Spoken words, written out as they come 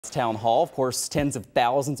Town Hall. Of course, tens of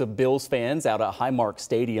thousands of Bills fans out at Highmark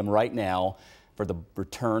Stadium right now for the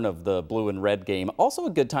return of the blue and red game. Also a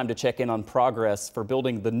good time to check in on progress for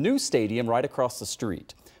building the new stadium right across the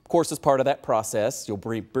street. Of course, as part of that process, you'll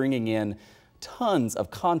be bringing in tons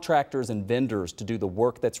of contractors and vendors to do the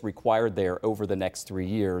work that's required there over the next 3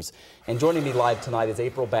 years. And joining me live tonight is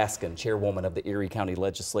April Baskin, chairwoman of the Erie County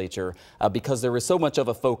Legislature, because there is so much of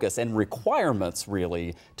a focus and requirements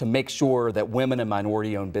really to make sure that women and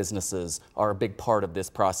minority-owned businesses are a big part of this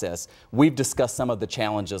process. We've discussed some of the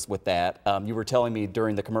challenges with that. You were telling me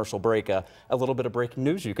during the commercial break a little bit of breaking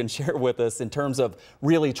news you can share with us in terms of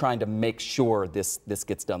really trying to make sure this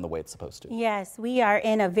gets done the way it's supposed to. Yes, we are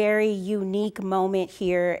in a very unique moment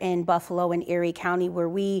here in Buffalo and Erie County where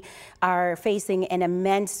we are facing an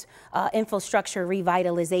immense infrastructure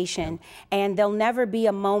revitalization, and there'll never be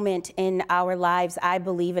a moment in our lives, I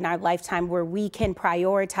believe, in our lifetime where we can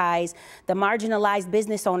prioritize the marginalized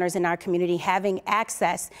business owners in our community having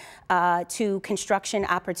access to construction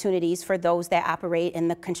opportunities for those that operate in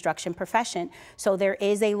the construction profession. So there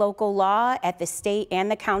is a local law at the state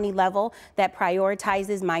and the county level that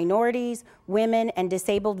prioritizes minorities, women, and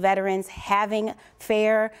disabled veterans having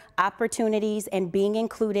fair opportunities and being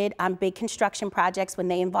included on big construction projects when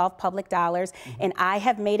they involve public dollars. And I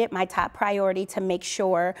have made it my top priority to make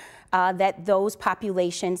sure that those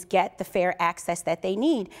populations get the fair access that they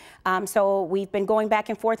need. So we've been going back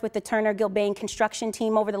and forth with the Turner Gilbane construction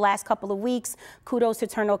team over the last couple of weeks. Kudos to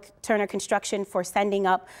Turner Construction for sending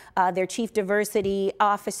up their chief diversity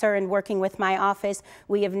officer and working with my office.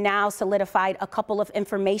 We have now solidified a couple of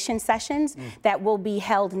information sessions that will be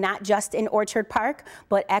held not just in Orchard Park,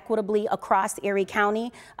 but equitably across Erie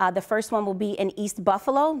County. The first one will be in East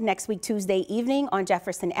Buffalo next week, Tuesday evening on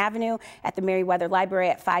Jefferson Avenue at the Meriwether Library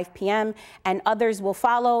at 5 p.m. and others will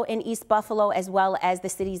follow in East Buffalo as well as the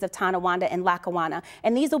cities of Tonawanda and Lackawanna.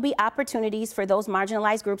 And these will be opportunities for those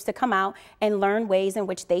marginalized groups to come out and learn ways in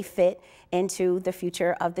which they fit into the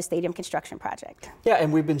future of the stadium construction project. Yeah,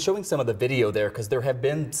 and we've been showing some of the video there because there have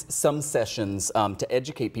been some sessions to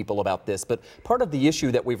educate people about this, but part of the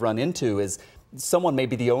issue that we've run into is someone may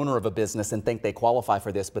be the owner of a business and think they qualify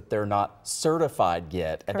for this, but they're not certified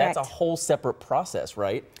yet. And Correct. That's a whole separate process,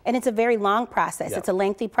 right? And it's a very long process. Yeah. It's a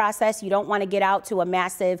lengthy process. You don't want to get out to a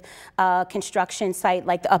massive construction site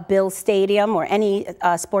like a Bills stadium or any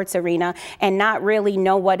sports arena and not really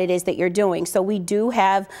know what it is that you're doing. So we do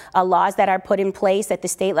have laws that are put in place at the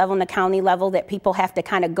state level and the county level that people have to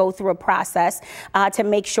kind of go through a process to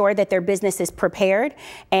make sure that their business is prepared.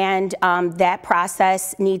 And that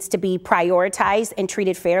process needs to be prioritized and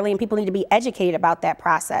treated fairly, and people need to be educated about that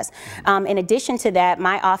process. In addition to that,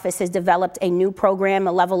 my office has developed a new program,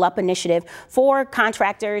 a Level Up initiative for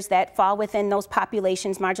contractors that fall within those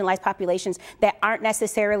populations, marginalized populations that aren't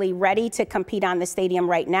necessarily ready to compete on the stadium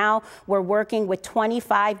right now. We're working with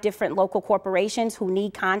 25 different local corporations who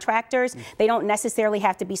need contractors. They don't necessarily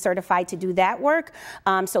have to be certified to do that work.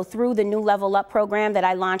 So through the new Level Up program that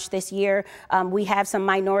I launched this year, we have some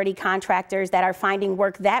minority contractors that are finding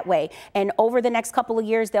work that way. And over the next couple of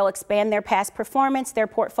years, they'll expand their past performance, their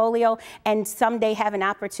portfolio, and someday have an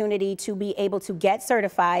opportunity to be able to get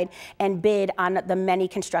certified and bid on the many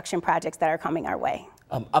construction projects that are coming our way.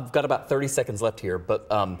 I've got about 30 seconds left here, but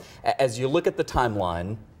as you look at the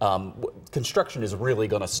timeline, construction is really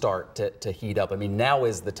going to start to heat up. I mean, now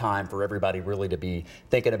is the time for everybody really to be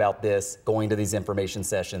thinking about this, going to these information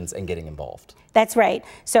sessions and getting involved. That's right.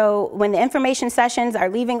 So when the information sessions are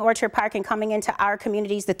leaving Orchard Park and coming into our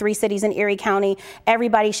communities, the 3 cities in Erie County,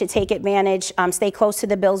 everybody should take advantage, stay close to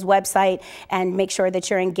the Bills website and make sure that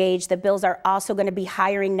you're engaged. The Bills are also going to be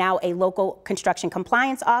hiring now a local construction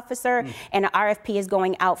compliance officer, and an RFP is going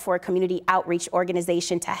out for a community outreach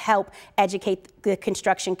organization to help educate the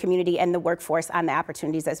construction community and the workforce on the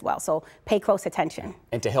opportunities as well. So pay close attention.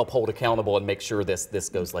 And to help hold accountable and make sure this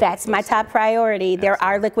goes like that's my top priority. Absolutely. There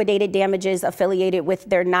are liquidated damages affiliated with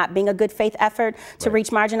there not being a good faith effort to reach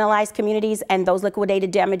marginalized communities, and those liquidated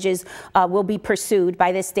damages will be pursued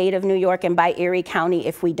by the state of New York and by Erie County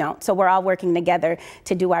if we don't. So we're all working together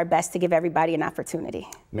to do our best to give everybody an opportunity.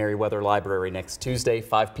 Meriwether Library next Tuesday,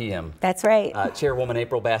 5 p.m. That's right. Chairwoman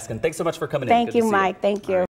April Baskin, thanks so much for coming in. Thank you, Mike. Thank you.